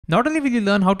Not only will you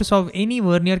learn how to solve any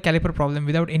vernier caliper problem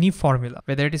without any formula,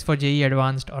 whether it is for JEE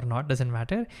Advanced or not, doesn't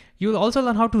matter. You will also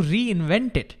learn how to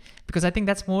reinvent it, because I think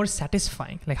that's more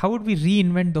satisfying. Like, how would we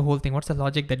reinvent the whole thing? What's the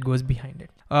logic that goes behind it?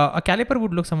 A caliper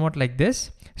would look somewhat like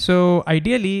this. So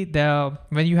ideally,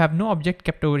 when you have no object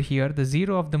kept over here, the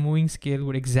 0 of the moving scale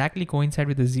would exactly coincide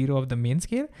with the 0 of the main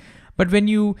scale. But when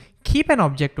you keep an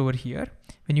object over here,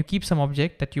 when you keep some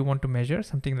object that you want to measure,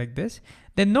 something like this,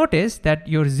 then notice that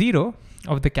your 0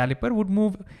 of the caliper would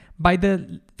move by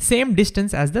the same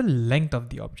distance as the length of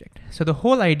the object. So the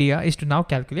whole idea is to now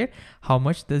calculate how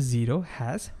much the 0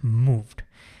 has moved.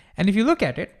 And if you look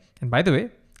at it, and by the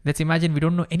way, let's imagine we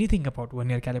don't know anything about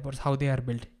vernier calipers, how they are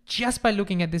built. Just by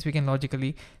looking at this, we can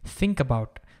logically think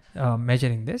about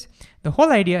measuring this. The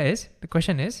whole idea is, the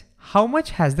question is, how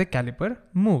much has the caliper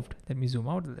moved? Let me zoom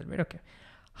out a little bit. Okay.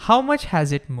 How much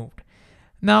has it moved?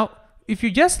 Now, if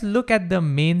you just look at the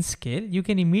main scale, you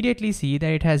can immediately see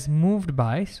that it has moved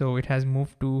by, so it has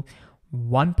moved to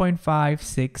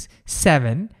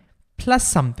 1.567 plus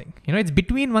something. You know, it's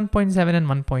between 1.7 and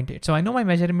 1.8. So I know my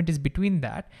measurement is between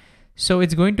that. So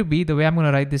it's going to be, the way I'm going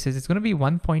to write this is, it's going to be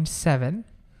 1.7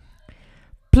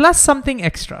 plus something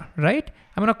extra, right?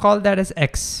 I'm going to call that as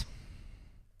X.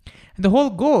 And the whole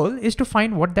goal is to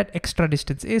find what that extra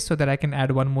distance is so that I can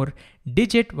add one more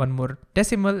digit, one more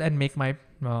decimal, and make my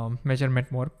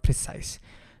measurement more precise.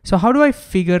 So how do I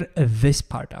figure this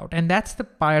part out? And that's the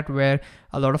part where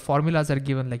a lot of formulas are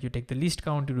given, like you take the least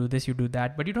count, you do this, you do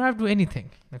that, but you don't have to do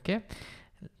anything, okay?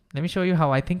 Let me show you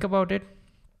how I think about it.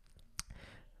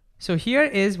 So here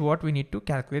is what we need to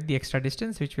calculate, the extra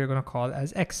distance, which we're going to call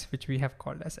as X, which we have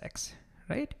called as X,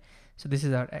 right? So this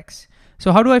is our X.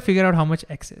 So how do I figure out how much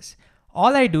X is?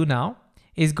 All I do now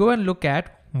is go and look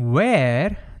at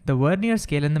where the vernier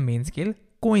scale and the main scale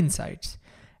coincides.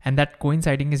 And that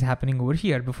coinciding is happening over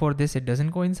here. Before this, it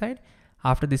doesn't coincide.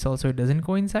 After this also, it doesn't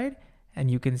coincide. And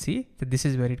you can see that this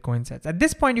is where it coincides. At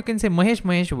this point, you can say,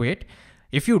 Mahesh, wait.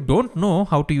 If you don't know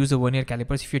how to use a vernier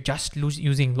calipers, if you're just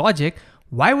using logic,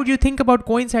 why would you think about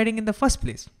coinciding in the first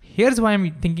place? Here's why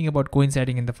I'm thinking about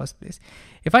coinciding in the first place.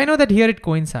 If I know that here it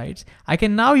coincides, I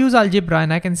can now use algebra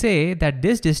and I can say that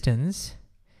this distance,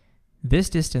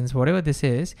 whatever this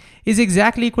is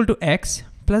exactly equal to X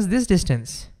plus this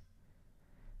distance,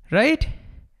 right?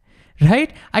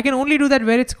 Right? I can only do that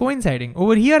where it's coinciding.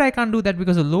 Over here, I can't do that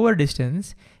because the lower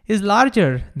distance is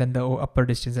larger than the upper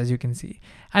distance, as you can see.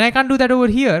 And I can't do that over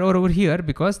here or over here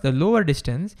because the lower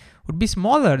distance would be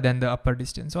smaller than the upper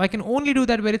distance. So I can only do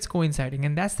that where it's coinciding.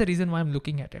 And that's the reason why I'm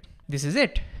looking at it. This is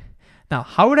it. Now,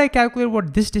 how would I calculate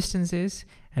what this distance is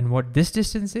and what this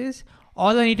distance is?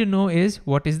 All I need to know is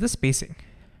what is the spacing.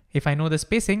 If I know the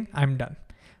spacing, I'm done.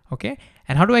 Okay.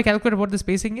 And how do I calculate what the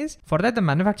spacing is? For that, the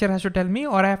manufacturer has to tell me,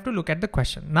 or I have to look at the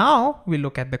question. Now we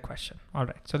look at the question. All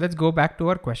right. So let's go back to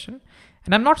our question.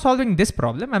 And I'm not solving this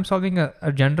problem. I'm solving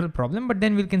a general problem, but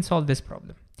then we can solve this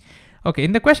problem. Okay.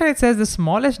 In the question, it says the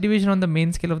smallest division on the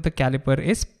main scale of the caliper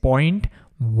is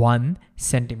 0.1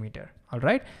 centimeter. All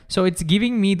right. So it's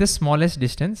giving me the smallest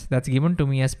distance that's given to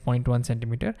me as 0.1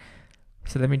 centimeter.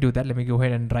 So let me do that. Let me go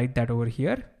ahead and write that over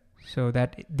here. So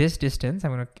that this distance,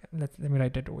 let me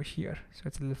write it over here. So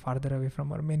it's a little farther away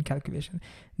from our main calculation.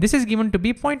 This is given to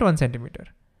be 0.1 centimeter.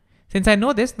 Since I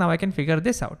know this, now I can figure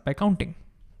this out by counting.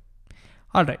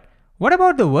 All right. What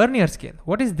about the vernier scale?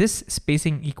 What is this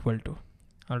spacing equal to?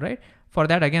 All right. For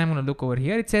that, again, I'm going to look over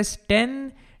here. It says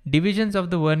 10 divisions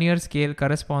of the vernier scale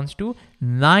corresponds to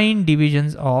 9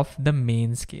 divisions of the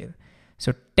main scale.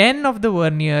 So 10 of the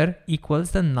vernier equals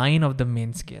the 9 of the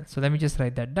main scale. So let me just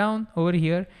write that down over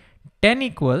here. 10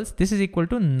 equals, this is equal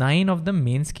to 9 of the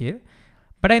main scale.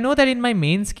 But I know that in my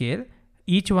main scale,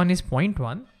 each one is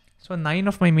 0.1. So 9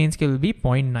 of my main scale will be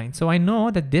 0.9. So I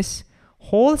know that this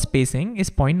whole spacing is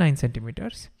 0.9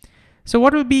 centimeters. So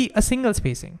what will be a single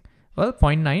spacing? Well,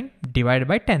 0.9 divided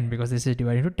by 10, because this is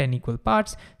divided into 10 equal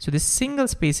parts. So this single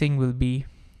spacing will be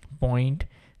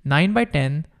 0.9 by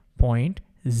 10,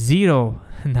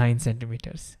 0.09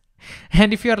 centimeters.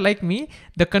 And if you are like me,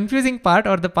 the confusing part,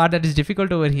 or the part that is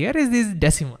difficult over here, is these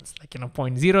decimals, like,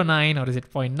 0.09, or is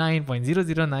it 0.9,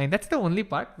 0.009? That's the only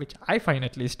part which I find,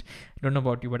 at least. I don't know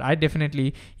about you, but I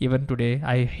definitely, even today,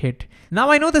 I hit.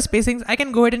 Now I know the spacings, I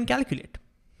can go ahead and calculate.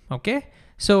 Okay.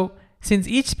 So since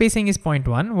each spacing is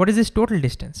 0.1, what is this total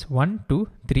distance? 1, 2,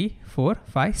 3, 4,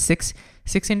 5, 6.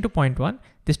 6 into 0.1.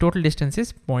 This total distance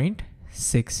is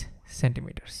 0.6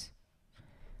 centimeters.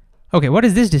 Okay, what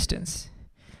is this distance?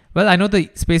 Well, I know the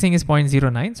spacing is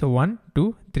 0.09. So 1,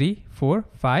 2, 3, 4,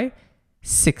 5,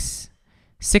 6.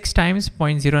 6 times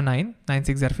 0.09, 9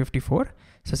 6 are 54.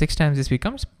 So 6 times this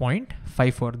becomes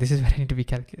 0.54. This is where I need to be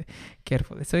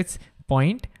careful. So it's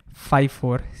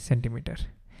 0.54 centimeter.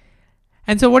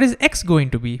 And so what is x going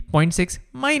to be? 0.6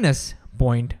 minus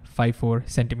 0.54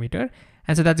 centimeter.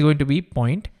 And so that's going to be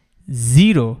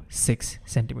 0.06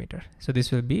 centimeter. So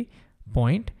this will be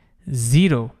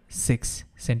 0.06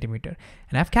 centimeter.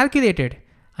 And I've calculated,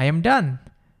 I am done.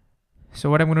 So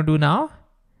what I'm going to do now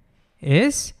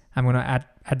is I'm going to add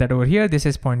that over here. This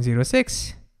is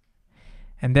 0.06.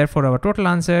 And therefore our total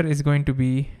answer is going to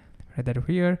be, write that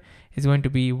over here, is going to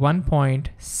be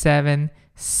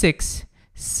 1.76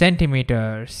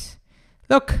 centimeters.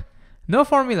 Look, no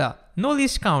formula, no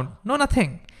least count, no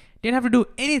nothing. Didn't have to do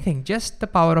anything, just the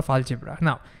power of algebra.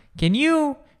 Now, can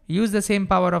you use the same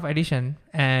power of addition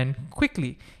and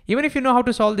quickly, even if you know how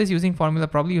to solve this using formula,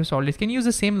 probably you solved it. Can you use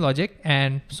the same logic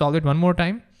and solve it one more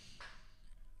time?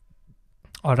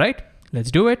 All right, let's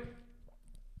do it.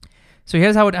 So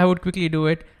here's how I would quickly do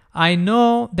it. I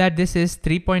know that this is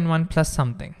 3.1 plus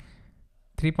something.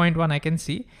 3.1 I can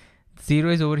see.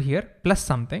 0 is over here plus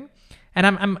something. And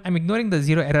I'm ignoring the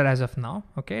zero error as of now.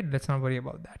 Okay, let's not worry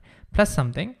about that. Plus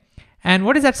something. And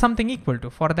what is that something equal to?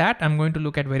 For that, I'm going to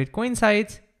look at where it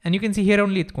coincides. And you can see here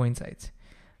only it coincides.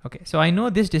 Okay, so I know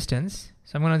this distance.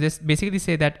 So I'm going to just basically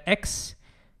say that x,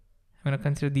 I'm going to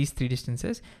consider these three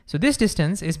distances. So this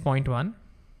distance is 0.1.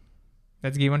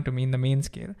 That's given to me in the main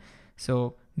scale.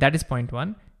 So that is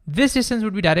 0.1. This distance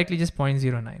would be directly just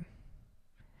 0.09.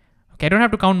 Okay, I don't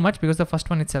have to count much because the first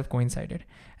one itself coincided.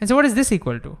 And so what is this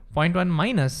equal to? 0.1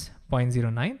 minus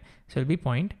 0.09. So it'll be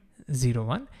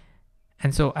 0.01.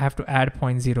 And so I have to add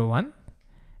 0.01.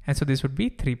 And so this would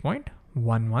be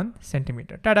 3.11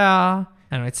 centimeter. Ta-da!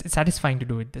 I know it's satisfying to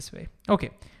do it this way. Okay,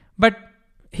 but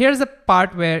here's the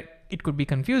part where it could be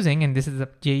confusing. And this is the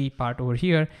JEE part over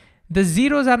here. The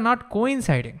zeros are not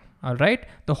coinciding. All right.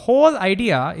 The whole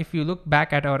idea, if you look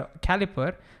back at our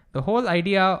caliper, the whole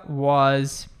idea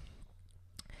was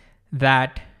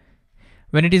that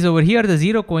when it is over here, the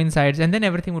zero coincides and then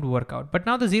everything would work out. But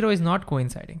now the zero is not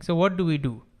coinciding. So what do we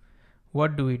do?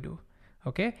 What do we do?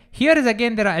 Okay. Here is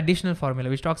again, there are additional formula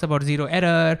which talks about zero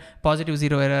error, positive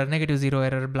zero error, negative zero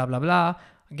error, blah, blah, blah.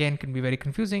 Again, can be very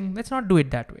confusing. Let's not do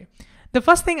it that way. The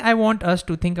first thing I want us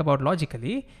to think about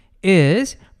logically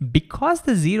is because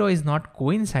the zero is not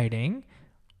coinciding,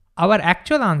 our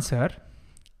actual answer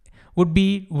would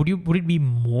be, would it be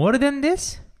more than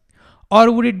this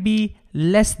or would it be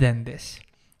less than this?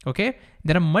 Okay,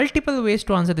 there are multiple ways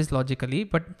to answer this logically,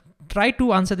 but try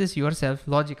to answer this yourself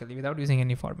logically without using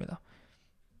any formula.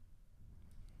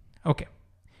 Okay,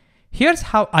 here's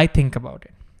how I think about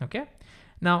it. Okay,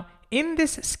 now in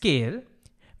this scale,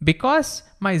 because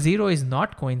my zero is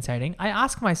not coinciding, I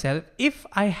ask myself, if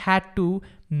I had to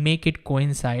make it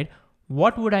coincide,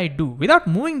 what would I do without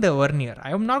moving the vernier?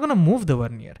 I am not going to move the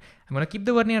vernier. I'm going to keep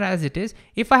the vernier as it is.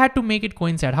 If I had to make it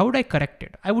coincide, how would I correct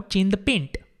it? I would change the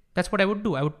paint. That's what I would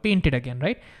do. I would paint it again,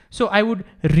 right? So I would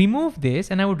remove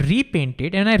this and I would repaint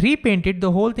it. And when I repaint it,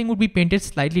 the whole thing would be painted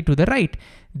slightly to the right.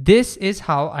 This is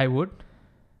how I would,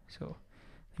 so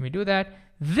let me do that.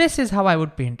 This is how I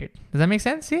would paint it. Does that make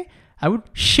sense? See? I would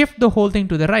shift the whole thing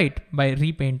to the right by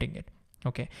repainting it.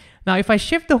 Okay. Now, if I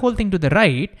shift the whole thing to the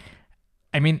right,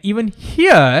 I mean, even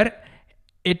here,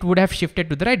 it would have shifted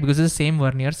to the right because it's the same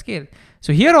vernier scale.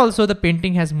 So here also the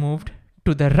painting has moved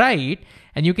to the right,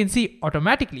 and you can see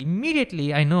automatically,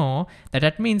 immediately, I know that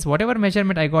that means whatever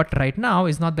measurement I got right now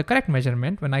is not the correct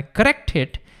measurement. When I correct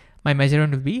it, my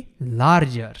measurement will be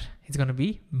larger. It's going to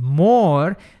be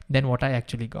more than what I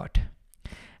actually got.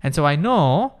 And so I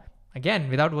know, again,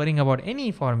 without worrying about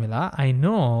any formula, I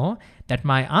know that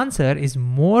my answer is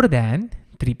more than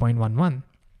 3.11.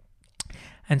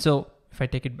 And so if I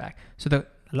take it back, so the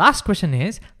last question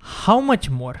is how much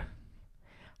more?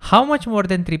 How much more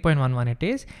than 3.11 it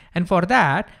is? And for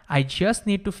that, I just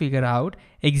need to figure out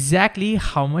exactly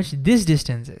how much this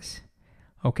distance is.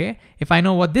 Okay, if I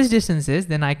know what this distance is,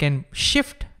 then I can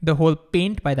shift the whole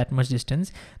paint by that much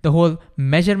distance. The whole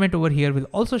measurement over here will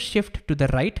also shift to the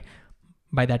right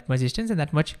by that much distance, and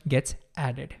that much gets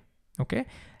added. Okay,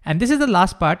 and this is the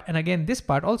last part. And again, this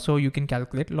part also you can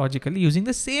calculate logically using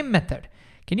the same method.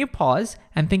 Can you pause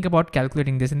and think about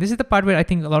calculating this? And this is the part where I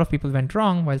think a lot of people went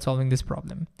wrong while solving this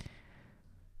problem.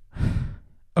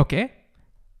 Okay,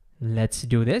 let's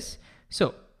do this.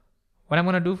 So what I'm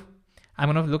going to do,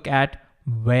 I'm going to look at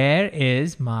where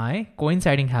is my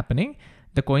coinciding happening.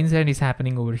 The coinciding is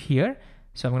happening over here.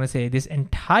 So I'm going to say this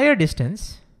entire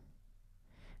distance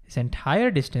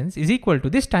is equal to,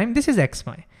 this time, this is x.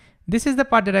 This is the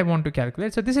part that I want to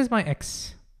calculate. So this is my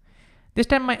x. This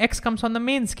time my x comes on the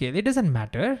main scale. It doesn't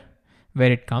matter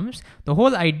where it comes. The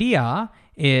whole idea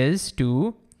is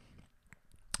to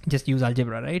just use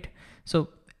algebra, right? So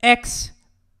x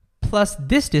plus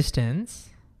this distance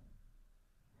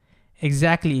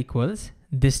exactly equals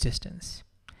this distance.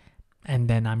 And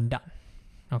then I'm done.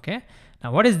 Okay.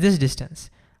 Now what is this distance?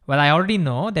 Well, I already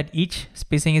know that each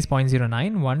spacing is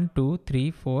 0.09. 1, 2,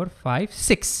 3, 4, 5,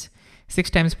 6. 6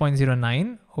 times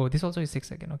 0.09. Oh, this also is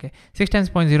 6 again. Okay. 6 times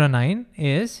 0.09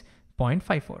 is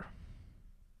 0.54.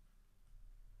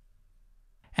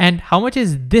 And how much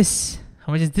is this?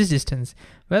 How much is this distance?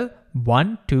 Well,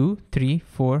 1, 2, 3,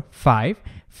 4, 5.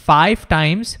 5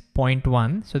 times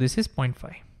 0.1. So this is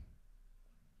 0.5.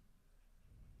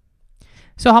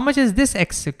 So how much is this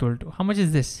x equal to? How much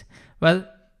is this? Well,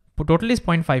 total is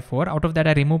 0.54. Out of that,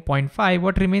 I remove 0.5.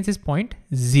 What remains is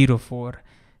 0.04.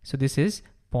 So this is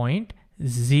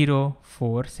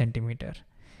 0.04 centimeter.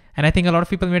 And I think a lot of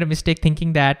people made a mistake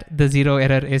thinking that the zero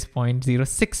error is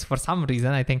 0.06 for some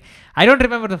reason. I don't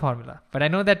remember the formula, but I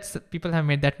know that people have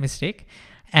made that mistake.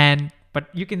 But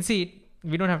you can see,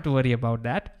 we don't have to worry about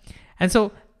that. And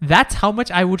so that's how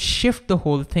much I would shift the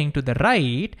whole thing to the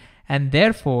right. And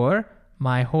therefore,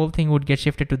 my whole thing would get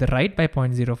shifted to the right by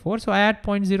 0.04. So I add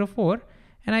 0.04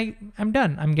 and I'm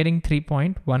done. I'm getting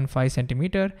 3.15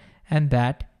 centimeter, and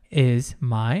that is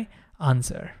my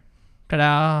answer.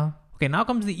 Ta-da! Okay, now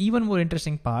comes the even more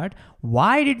interesting part.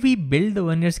 Why did we build the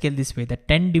vernier scale this way? That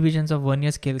 10 divisions of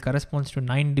vernier scale corresponds to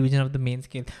 9 divisions of the main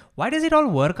scale. Why does it all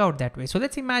work out that way? So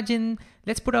let's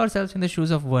put ourselves in the shoes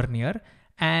of vernier,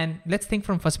 and let's think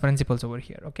from first principles over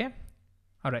here, okay?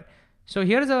 All right, so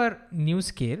here's our new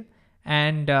scale,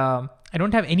 and I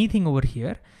don't have anything over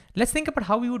here. Let's think about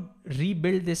how we would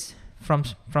rebuild this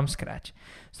from scratch.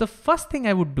 So the first thing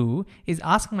I would do is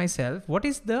ask myself, what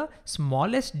is the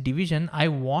smallest division I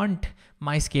want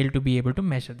my scale to be able to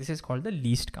measure? This is called the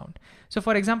least count. So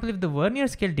for example, if the vernier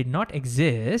scale did not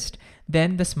exist,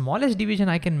 then the smallest division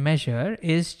I can measure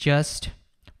is just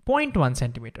 0.1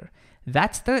 centimeter.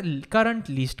 That's the current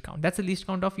least count. That's the least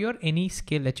count of any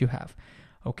scale that you have.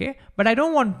 Okay, but I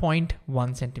don't want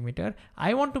 0.1 centimeter.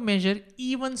 I want to measure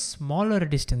even smaller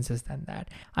distances than that.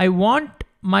 I want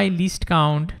my least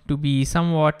count to be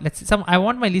somewhat, I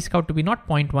want my least count to be not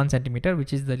 0.1 centimeter,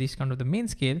 which is the least count of the main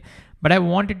scale, but I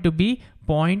want it to be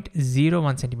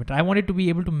 0.01 centimeter. I want it to be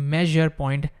able to measure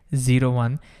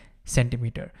 0.01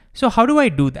 centimeter. So how do I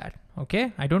do that?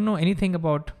 Okay, I don't know anything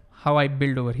about how I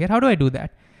build over here. How do I do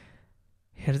that?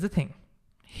 Here's the thing.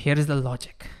 Here is the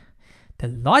logic. The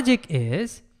logic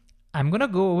is, I'm gonna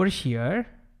go over here,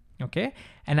 okay,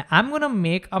 and I'm gonna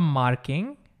make a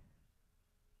marking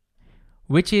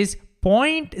which is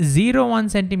 0.01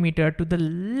 centimeter to the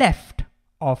left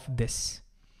of this.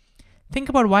 Think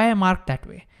about why I marked that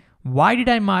way. Why did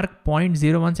I mark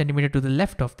 0.01 centimeter to the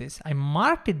left of this? I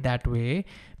marked it that way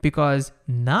because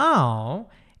now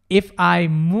if I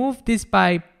move this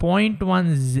by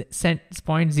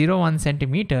 0.01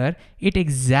 centimeter, it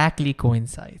exactly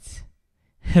coincides.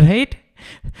 Right?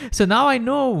 So now I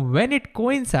know when it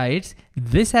coincides,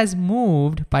 this has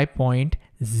moved by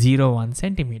 0.01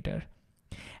 centimeter.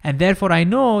 And therefore I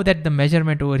know that the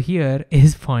measurement over here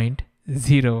is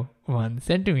 0.01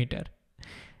 centimeter.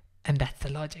 And that's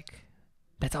the logic.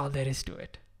 That's all there is to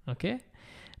it. Okay.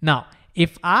 Now,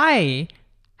 if I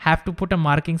have to put a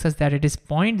marking such that it is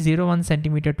 0.01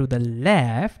 centimeter to the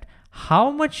left,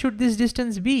 how much should this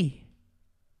distance be?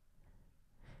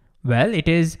 Well, it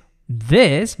is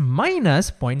this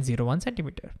minus 0.01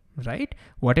 centimeter, right?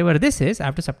 Whatever this is, I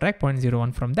have to subtract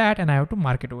 0.01 from that, and I have to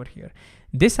mark it over here.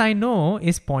 This I know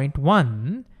is 0.1.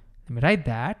 Let me write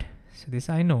that. So this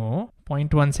I know,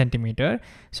 0.1 centimeter.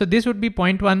 So this would be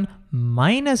 0.1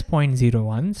 minus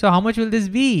 0.01. So how much will this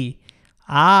be?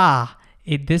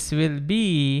 This will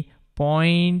be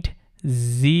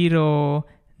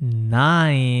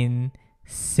 0.09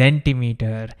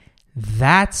 centimeter.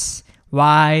 That's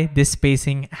why this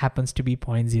spacing happens to be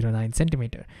 0.09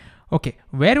 centimeter. Okay,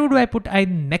 where would I put a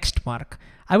next mark?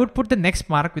 I would put the next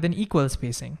mark with an equal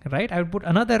spacing, right? I would put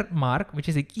another mark which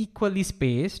is equally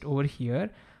spaced over here,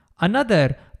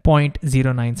 another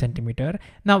 0.09 centimeter.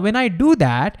 Now, when I do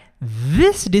that,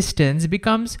 this distance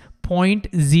becomes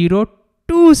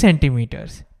 0.02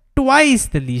 centimeters, twice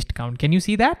the least count. Can you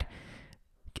see that?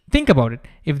 Think about it.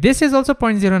 If this is also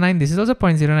 0.09, this is also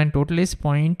 0.09, total is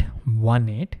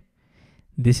 0.18.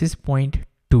 This is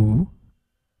 0.2.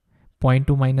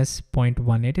 0.2 minus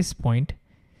 0.18 is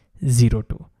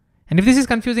 0.02. And if this is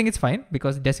confusing, it's fine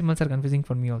because decimals are confusing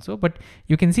for me also, but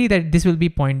you can see that this will be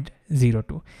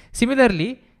 0.02.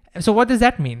 Similarly, so what does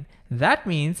that mean? That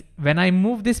means when I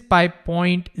move this by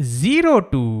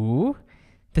 0.02,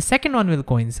 the second one will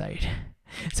coincide.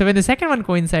 So when the second one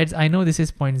coincides, I know this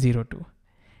is 0.02.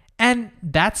 And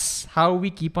that's how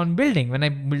we keep on building. When I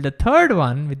build the third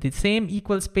one with the same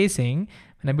equal spacing,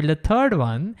 When I build a third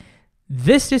one,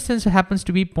 this distance happens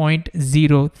to be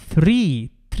 0.03,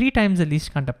 3 times the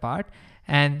least count apart.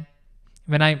 And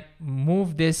when I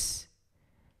move this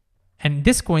and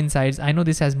this coincides, I know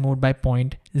this has moved by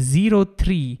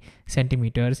 0.03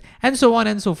 centimeters, and so on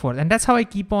and so forth. And that's how I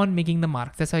keep on making the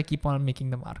marks. That's how I keep on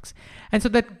making the marks. And so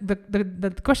that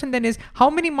the question then is, how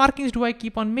many markings do I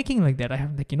keep on making like that? I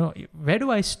have like, where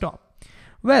do I stop?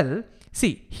 Well,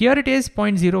 see, here it is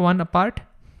 0.01 apart.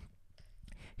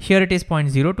 Here it is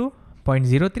 0.02,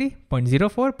 0.03,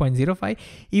 0.04, 0.05.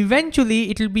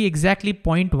 Eventually, it will be exactly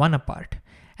 0.1 apart.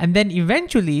 And then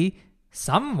eventually,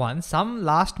 some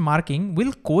last marking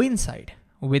will coincide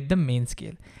with the main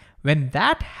scale. When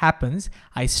that happens,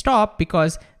 I stop,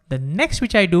 because the next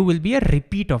which I do will be a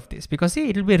repeat of this, because see,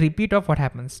 it will be a repeat of what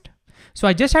happens. So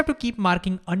I just have to keep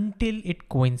marking until it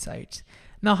coincides.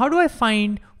 Now, how do I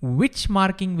find which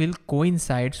marking will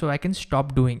coincide so I can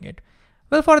stop doing it?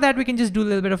 Well, for that, we can just do a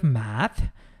little bit of math.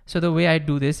 So the way I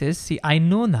do this is, see, I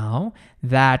know now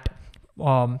that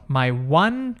my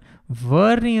one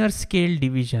Vernier scale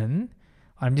division,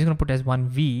 I'm just going to put as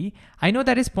 1V, I know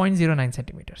that is 0.09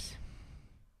 centimeters.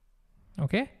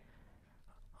 Okay.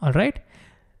 All right.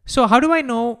 So how do I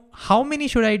know how many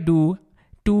should I do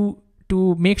to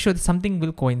make sure that something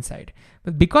will coincide?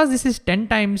 But because this is 10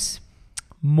 times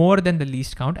more than the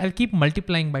least count, I'll keep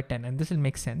multiplying by 10, and this will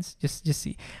make sense. Just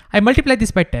see. I multiply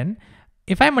this by 10.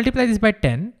 If I multiply this by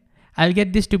 10, I'll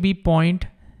get this to be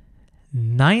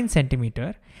 0.9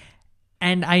 centimeter.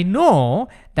 And I know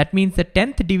that means the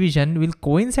 10th division will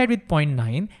coincide with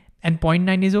 0.9, and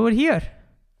 0.9 is over here.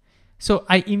 So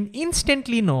I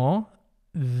instantly know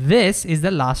this is the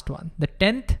last one. The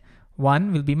 10th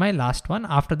one will be my last one.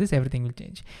 After this, everything will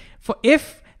change.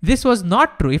 If this was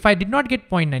not true, if I did not get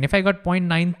 0.9, if I got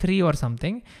 0.93 or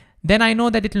something, then I know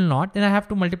that it will not. Then I have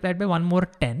to multiply it by one more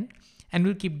 10, and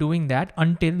we'll keep doing that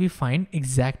until we find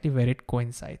exactly where it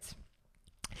coincides.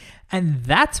 And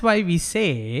that's why we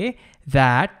say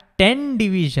that 10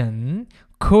 division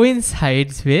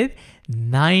coincides with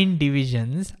 9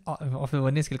 divisions of the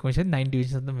Vernier scale, coincides with 9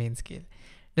 divisions of the main scale.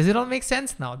 Does it all make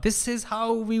sense now? This is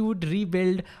how we would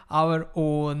rebuild our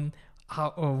own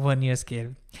Vernier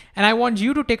scale. And I want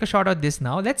you to take a shot at this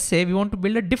now. Let's say we want to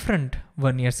build a different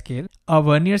Vernier scale, a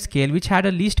Vernier scale which had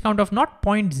a least count of not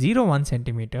 0.01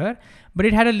 centimeter, but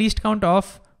it had a least count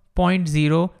of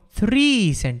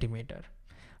 0.03 centimeter.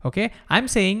 Okay, I'm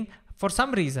saying for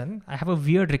some reason, I have a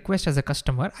weird request as a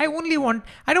customer. I don't want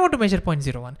to measure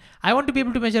 0.01. I want to be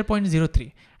able to measure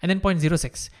 0.03 and then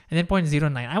 0.06 and then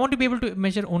 0.09. I want to be able to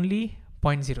measure only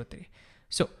 0.03.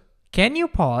 So can you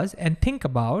pause and think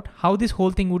about how this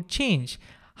whole thing would change?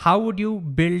 How would you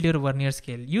build your Vernier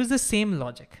scale? Use the same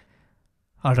logic.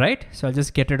 All right, so I'll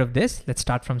just get rid of this. Let's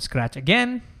start from scratch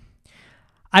again.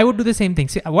 I would do the same thing.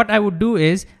 See, what I would do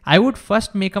is I would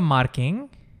first make a marking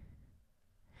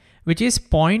which is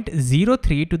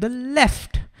 0.03 to the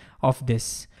left of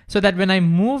this, so that when I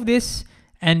move this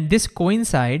and this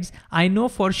coincides, I know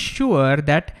for sure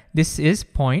that this is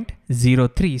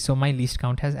 0.03. So my least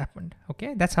count has happened.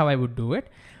 Okay, that's how I would do it.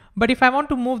 But if I want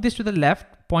to move this to the left,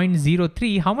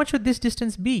 0.03, how much should this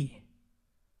distance be?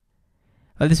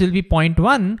 Well, this will be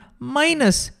 0.1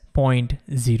 minus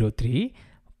 0.03.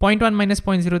 0.1 minus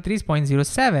 0.03 is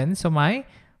 0.07. So my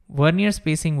Vernier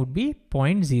spacing would be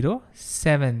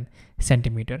 0.07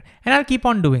 centimeter. And I'll keep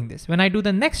on doing this. When I do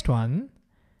the next one,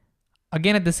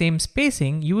 again at the same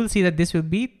spacing, you will see that this will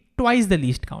be twice the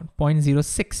least count,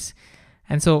 0.06.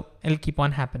 And so it'll keep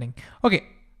on happening. Okay,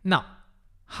 now,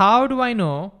 how do I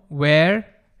know where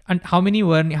and how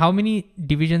many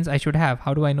divisions I should have?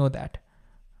 How do I know that?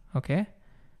 Okay,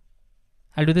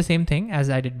 I'll do the same thing as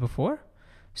I did before.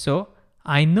 So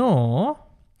I know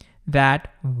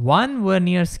that one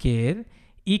Vernier scale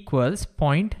equals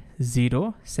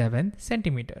 0.07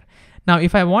 centimeter. Now,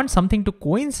 if I want something to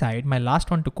coincide, my last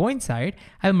one to coincide,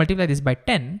 I'll multiply this by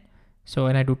 10. So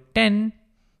when I do 10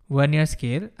 Vernier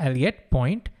scale, I'll get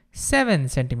 0.7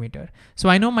 centimeter. So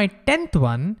I know my 10th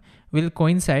one will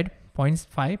coincide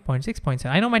 0.5, 0.6, 0.7.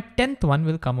 I know my 10th one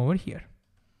will come over here.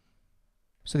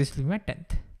 So this will be my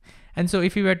 10th. And so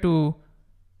if we were to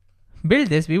build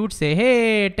this, we would say,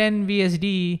 hey, 10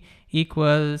 VSD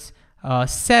equals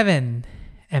 7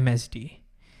 MSD.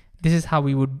 This is how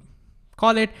we would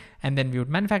call it, and then we would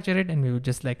manufacture it and we would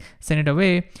just like send it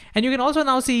away. And you can also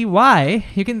now see why,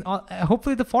 you can,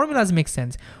 hopefully the formulas make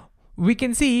sense. We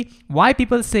can see why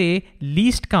people say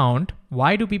least count.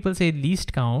 Why do people say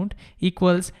least count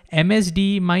equals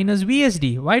MSD minus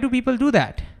VSD? Why do people do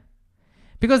that?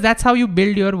 Because that's how you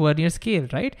build your Vernier scale,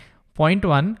 right?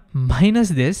 0.1 minus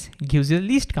this gives you the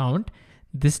least count,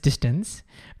 this distance,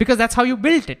 because that's how you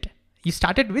built it. You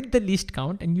started with the least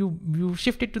count and you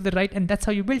shift it to the right, and that's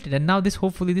how you built it. And now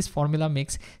hopefully this formula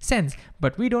makes sense,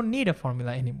 but we don't need a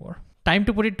formula anymore. Time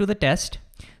to put it to the test.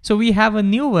 So we have a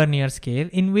new Vernier scale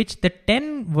in which the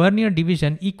 10 Vernier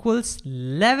division equals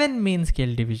 11 main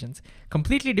scale divisions.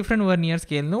 Completely different Vernier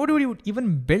scale. Nobody would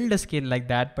even build a scale like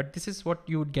that, but this is what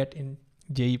you would get in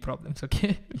JEE problems,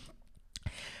 okay?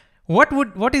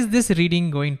 What is this reading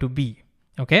going to be?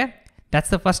 Okay, that's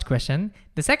the first question.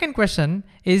 The second question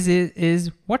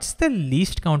is what's the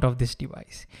least count of this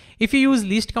device? If you use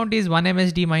least count is 1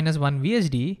 MSD minus 1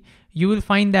 VSD, you will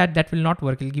find that that will not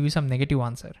work. It'll give you some negative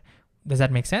answer. Does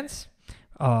that make sense?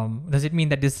 Does it mean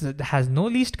that this has no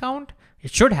least count?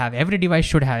 It should have. Every device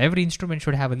should have. Every instrument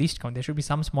should have a least count. There should be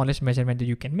some smallest measurement that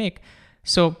you can make.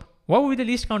 So what would be the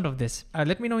least count of this?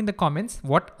 Let me know in the comments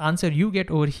what answer you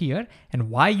get over here and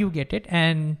why you get it.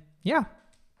 And yeah,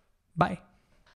 bye.